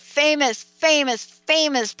a famous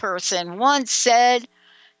person once said,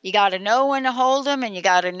 you got to know when to hold them and you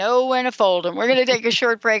got to know when to fold them. We're going to take a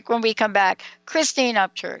short break. When we come back, Christine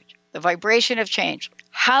Upchurch, the vibration of change.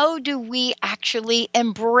 How do we actually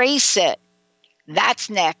embrace it? That's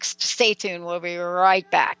next. Stay tuned. We'll be right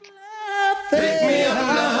back. Pick me up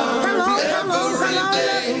now,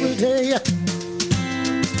 every day.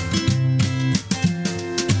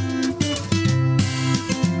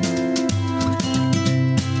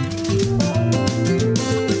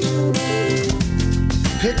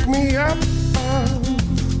 Pick me up from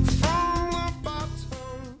the bottom.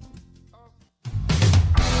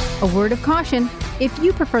 A word of caution. If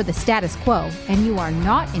you prefer the status quo and you are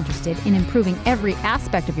not interested in improving every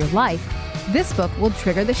aspect of your life, this book will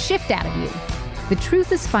trigger the shift out of you. The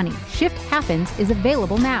Truth is Funny, Shift Happens is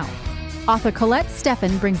available now. Author Colette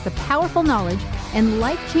Steffen brings the powerful knowledge and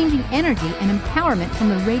life-changing energy and empowerment from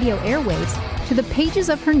the radio airwaves to the pages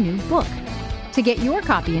of her new book. To get your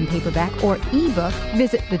copy in paperback or ebook,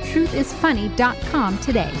 visit thetruthisfunny.com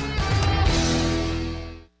today.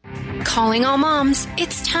 Calling all moms,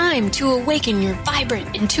 it's time to awaken your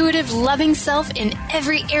vibrant, intuitive, loving self in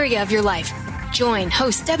every area of your life. Join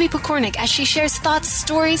host Debbie Pokornik as she shares thoughts,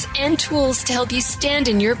 stories, and tools to help you stand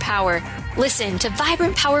in your power. Listen to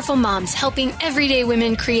Vibrant, Powerful Moms helping everyday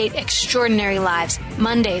women create extraordinary lives.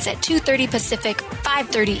 Mondays at 2:30 Pacific,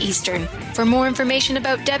 5:30 Eastern. For more information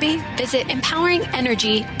about Debbie, visit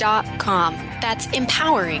empoweringenergy.com. That's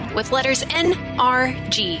empowering with letters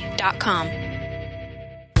NRG.com.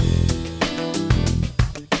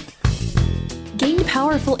 Gain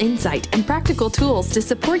powerful insight and practical tools to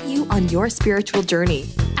support you on your spiritual journey.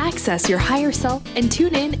 Access your higher self and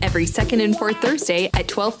tune in every second and fourth Thursday at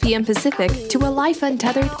 12 p.m. Pacific to A Life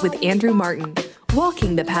Untethered with Andrew Martin,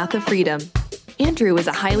 Walking the Path of Freedom. Andrew is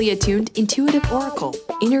a highly attuned intuitive oracle,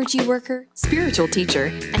 energy worker, spiritual teacher,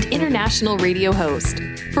 and international radio host.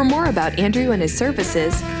 For more about Andrew and his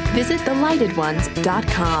services, visit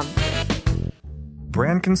thelightones.com.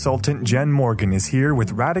 Brand consultant Jen Morgan is here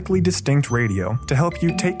with Radically Distinct Radio to help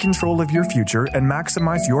you take control of your future and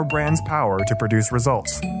maximize your brand's power to produce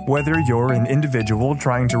results. Whether you're an individual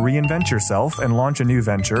trying to reinvent yourself and launch a new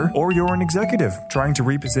venture, or you're an executive trying to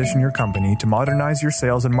reposition your company to modernize your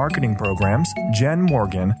sales and marketing programs, Jen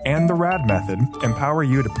Morgan and the RAD Method empower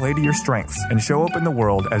you to play to your strengths and show up in the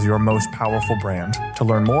world as your most powerful brand. To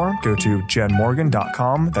learn more, go to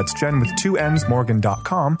jenmorgan.com, that's Jen with 2 N's,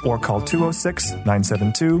 Morgan.com, or call 206-972-5366.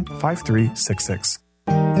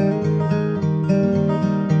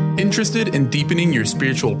 Interested in deepening your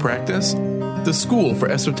spiritual practice? The School for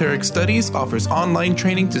Esoteric Studies offers online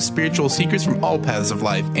training to spiritual seekers from all paths of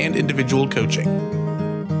life and individual coaching.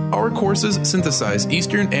 Our courses synthesize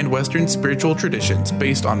Eastern and Western spiritual traditions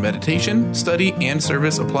based on meditation, study, and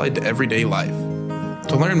service applied to everyday life.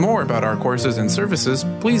 To learn more about our courses and services,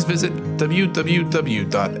 please visit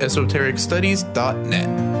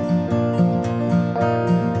www.esotericstudies.net.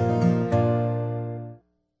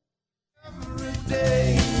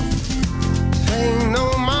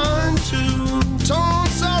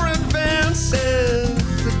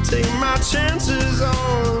 Chances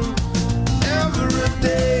on every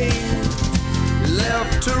day,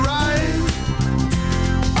 left to right,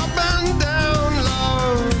 up and down,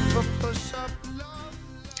 love, push up, love.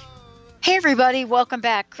 Hey everybody, welcome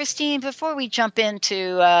back. Christine, before we jump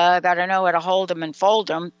into gotta know how to hold them and fold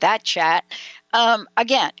them, that chat,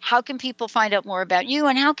 again, how can people find out more about you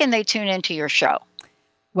and how can they tune into your show?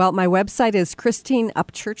 Well, my website is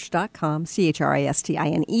ChristineUpchurch.com,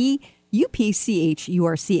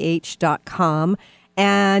 ChristineUpchurch.com.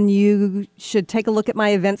 And you should take a look at my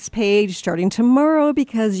events page starting tomorrow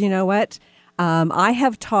because you know what? I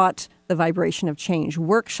have taught the vibration of change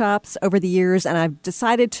workshops over the years, and I've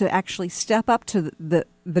decided to actually step up to the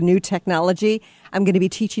new technology. I'm going to be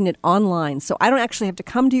teaching it online. So I don't actually have to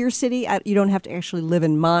come to your city. You don't have to actually live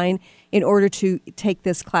in mine in order to take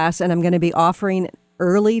this class. And I'm going to be offering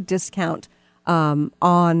early discount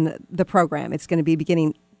on the program. It's going to be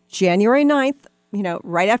beginning January 9th,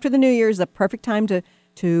 right after the New Year's, the perfect time to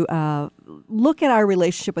look at our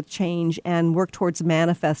relationship with change and work towards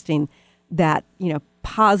manifesting that,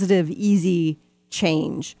 positive, easy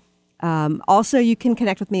change. Also, you can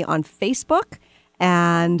connect with me on Facebook,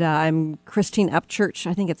 and I'm Christine Upchurch.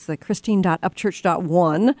 I think it's the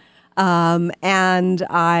Christine.Upchurch.1. And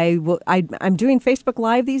I'm doing Facebook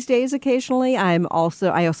Live these days occasionally. I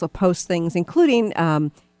also post things, including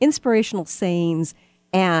inspirational sayings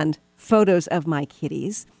and photos of my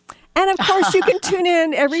kitties. And of course, you can tune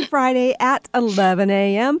in every Friday at 11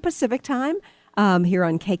 a.m. Pacific time here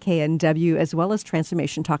on KKNW, as well as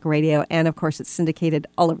Transformation Talk Radio. And of course, it's syndicated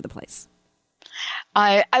all over the place.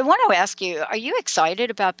 I want to ask you, are you excited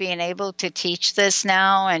about being able to teach this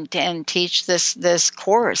now and teach this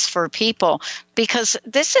course for people? Because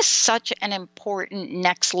this is such an important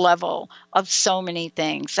next level of so many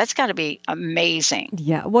things. That's got to be amazing.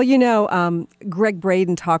 Yeah. Well, Greg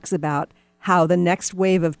Braden talks about how the next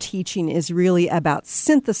wave of teaching is really about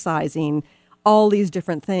synthesizing all these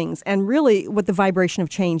different things. And really what the vibration of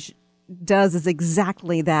change does is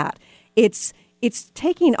exactly that. It's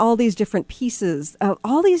taking all these different pieces,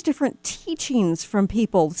 all these different teachings from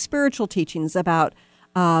people, spiritual teachings about,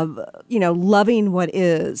 loving what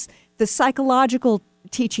is, the psychological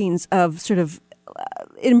teachings of sort of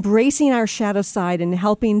embracing our shadow side and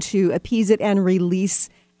helping to appease it and release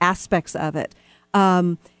aspects of it.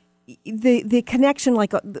 The connection,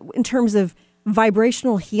 like in terms of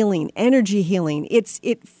vibrational healing, energy healing,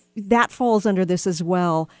 that falls under this as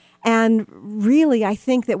well. And really, I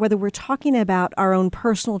think that whether we're talking about our own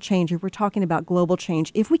personal change or we're talking about global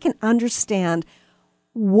change, if we can understand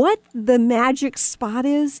what the magic spot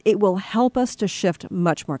is, it will help us to shift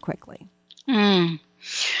much more quickly.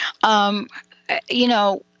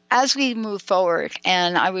 As we move forward,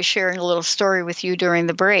 and I was sharing a little story with you during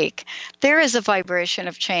the break, there is a vibration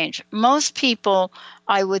of change. Most people,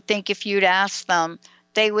 I would think if you'd ask them,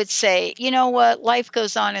 they would say, you know what, life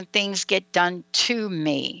goes on and things get done to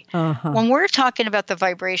me. When we're talking about the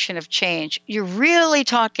vibration of change, you're really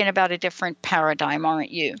talking about a different paradigm,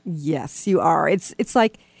 aren't you? Yes, you are. It's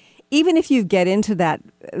like, even if you get into that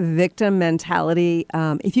victim mentality,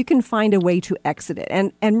 if you can find a way to exit it,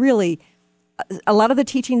 and really, a lot of the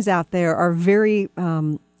teachings out there are very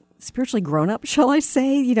spiritually grown up, shall I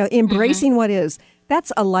say, embracing what is.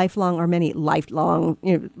 That's a lifelong or many lifelong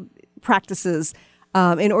practices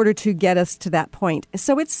in order to get us to that point.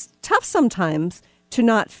 So it's tough sometimes to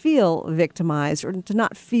not feel victimized or to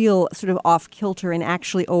not feel sort of off kilter and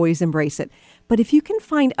actually always embrace it. But if you can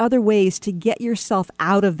find other ways to get yourself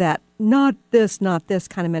out of that, not this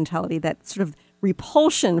kind of mentality, that sort of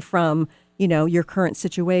repulsion from, your current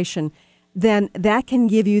situation, then that can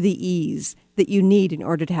give you the ease that you need in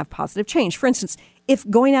order to have positive change. For instance, if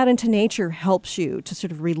going out into nature helps you to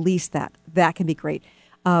sort of release that can be great.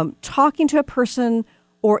 Talking to a person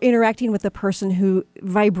or interacting with a person who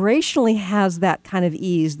vibrationally has that kind of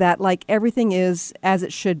ease, that like everything is as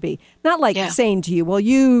it should be. Not like saying to you, well,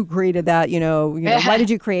 you created that, why did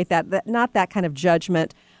you create that? Not that kind of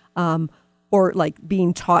judgment or like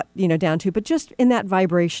being taught, down to, but just in that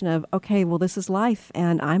vibration of, okay, well, this is life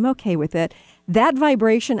and I'm okay with it. That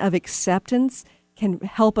vibration of acceptance can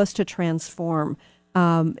help us to transform.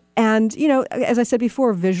 And, as I said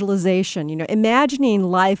before, visualization, imagining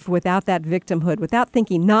life without that victimhood, without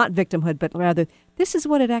thinking not victimhood, but rather this is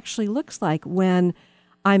what it actually looks like when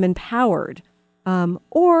I'm empowered.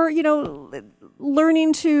 Or,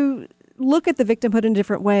 learning to look at the victimhood in a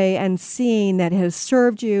different way and seeing that it has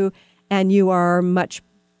served you and you are much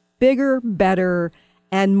bigger, better,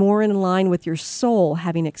 and more in line with your soul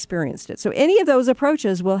having experienced it. So any of those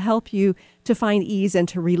approaches will help you to find ease and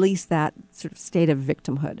to release that sort of state of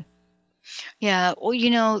victimhood. Yeah,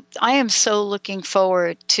 well, I am so looking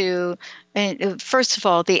forward to, first of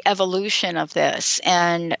all, the evolution of this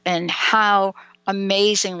and how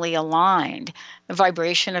amazingly aligned the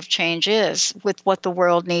vibration of change is with what the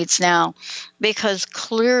world needs now. Because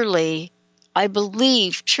clearly, I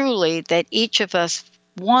believe truly that each of us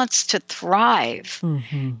wants to thrive,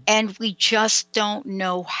 and we just don't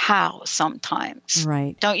know how sometimes.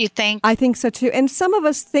 Right. Don't you think? I think so too. And some of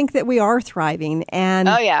us think that we are thriving, and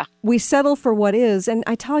we settle for what is. And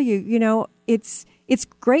I tell you, it's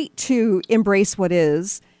great to embrace what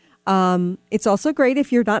is. It's also great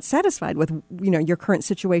if you're not satisfied with, your current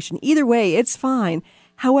situation. Either way, it's fine.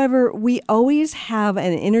 However, we always have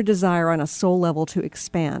an inner desire on a soul level to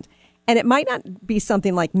expand. And it might not be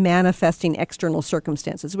something like manifesting external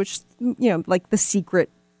circumstances, which, like The Secret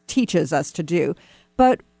teaches us to do.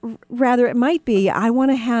 But rather it might be, I want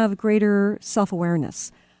to have greater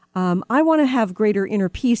self-awareness. I want to have greater inner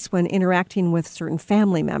peace when interacting with certain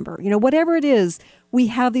family member. Whatever it is, we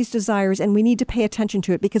have these desires and we need to pay attention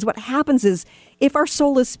to it, because what happens is if our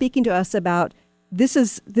soul is speaking to us about this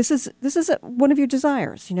is one of your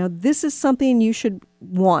desires. This is something you should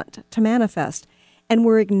want to manifest. And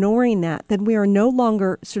we're ignoring that, then we are no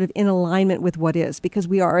longer sort of in alignment with what is, because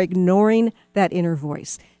we are ignoring that inner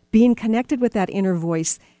voice. Being connected with that inner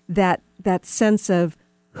voice, that sense of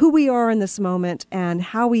who we are in this moment and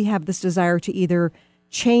how we have this desire to either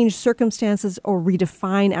change circumstances or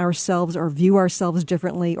redefine ourselves or view ourselves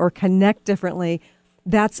differently or connect differently,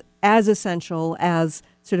 that's as essential as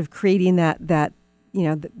sort of creating that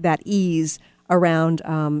ease around,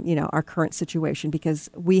 our current situation, because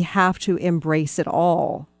we have to embrace it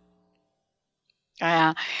all.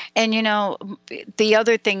 Yeah. And, the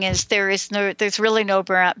other thing is there's really no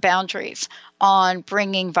boundaries on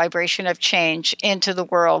bringing vibration of change into the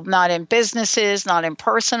world, not in businesses, not in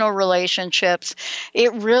personal relationships.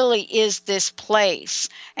 It really is this place.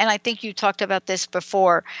 And I think you talked about this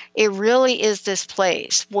before. It really is this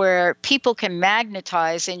place where people can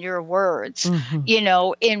magnetize, in your words,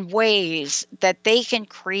 in ways that they can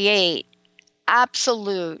create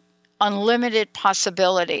absolute unlimited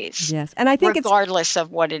possibilities. Yes. And I think regardless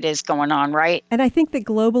of what it is going on, right? And I think that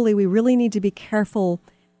globally we really need to be careful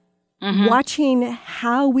watching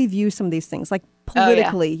how we view some of these things, like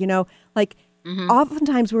politically,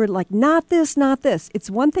 oftentimes we're like, not this, not this. It's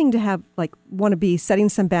one thing to have want to be setting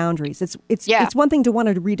some boundaries. It's one thing to want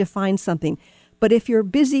to redefine something. But if you're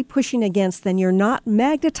busy pushing against, then you're not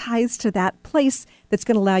magnetized to that place that's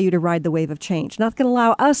going to allow you to ride the wave of change, not going to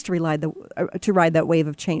allow us to ride that wave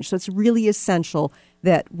of change. So it's really essential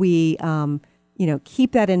that we,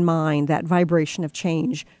 keep that in mind, that vibration of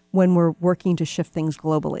change, when we're working to shift things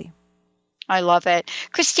globally. I love it.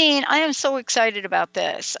 Christine, I am so excited about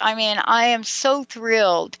this. I mean, I am so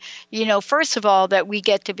thrilled, first of all, that we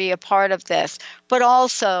get to be a part of this, but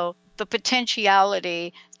also the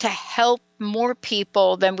potentiality to help more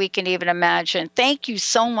people than we can even imagine. Thank you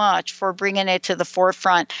so much for bringing it to the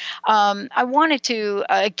forefront. I wanted to,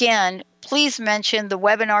 again, please mention the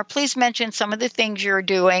webinar. Please mention some of the things you're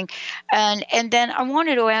doing. And then I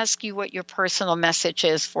wanted to ask you what your personal message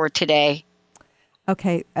is for today.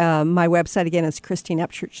 Okay. My website, again, is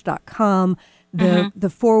ChristineUpchurch.com. The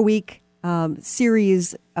 4-week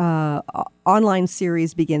series, online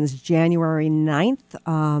series, begins January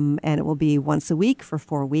 9th, and it will be once a week for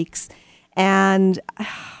 4 weeks. And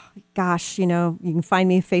gosh, you can find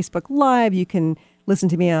me Facebook Live. You can listen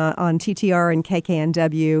to me on TTR and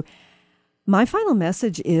KKNW. My final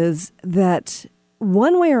message is that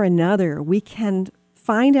one way or another, we can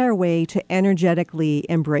find our way to energetically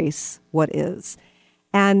embrace what is.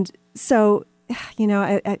 And so, we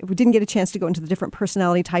didn't get a chance to go into the different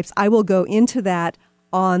personality types. I will go into that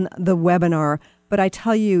on the webinar. But I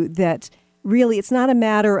tell you that really it's not a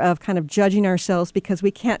matter of kind of judging ourselves because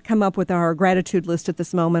we can't come up with our gratitude list at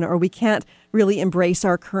this moment, or we can't really embrace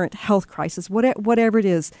our current health crisis. Whatever it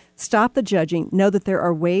is, stop the judging. Know that there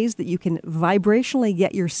are ways that you can vibrationally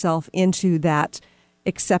get yourself into that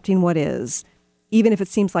accepting what is. Even if it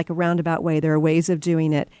seems like a roundabout way, there are ways of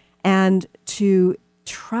doing it. And to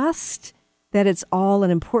trust that it's all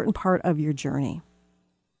an important part of your journey.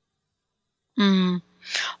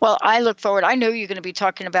 Well, I look forward. I know you're going to be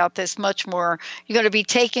talking about this much more. You're going to be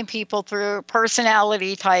taking people through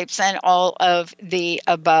personality types and all of the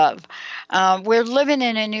above. We're living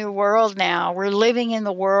in a new world now. We're living in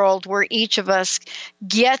the world where each of us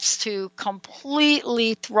gets to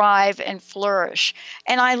completely thrive and flourish.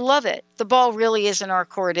 And I love it. The ball really is in our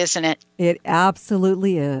court, isn't it? It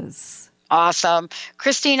absolutely is. Awesome.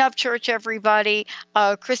 Christine Upchurch, everybody.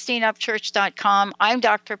 ChristineUpchurch.com. I'm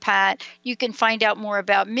Dr. Pat. You can find out more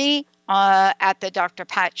about me at the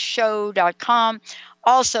drpatshow.com.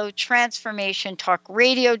 Also,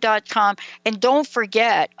 transformationtalkradio.com. And don't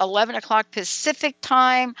forget, 11 o'clock Pacific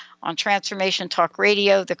time on Transformation Talk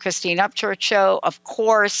Radio, the Christine Upchurch Show. Of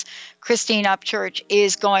course, Christine Upchurch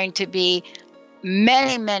is going to be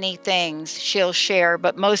many, many things she'll share,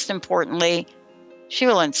 but most importantly, she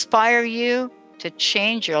will inspire you to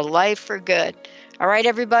change your life for good. All right,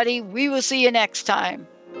 everybody, we will see you next time.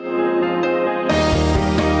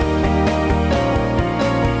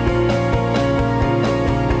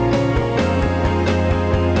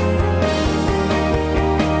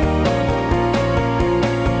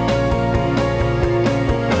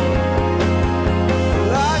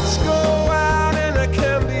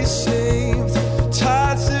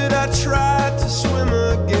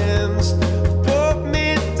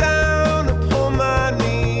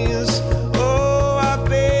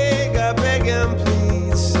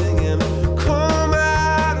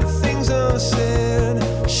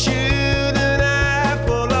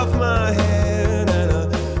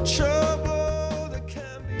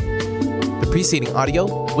 Preceding audio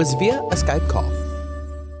was via a Skype call.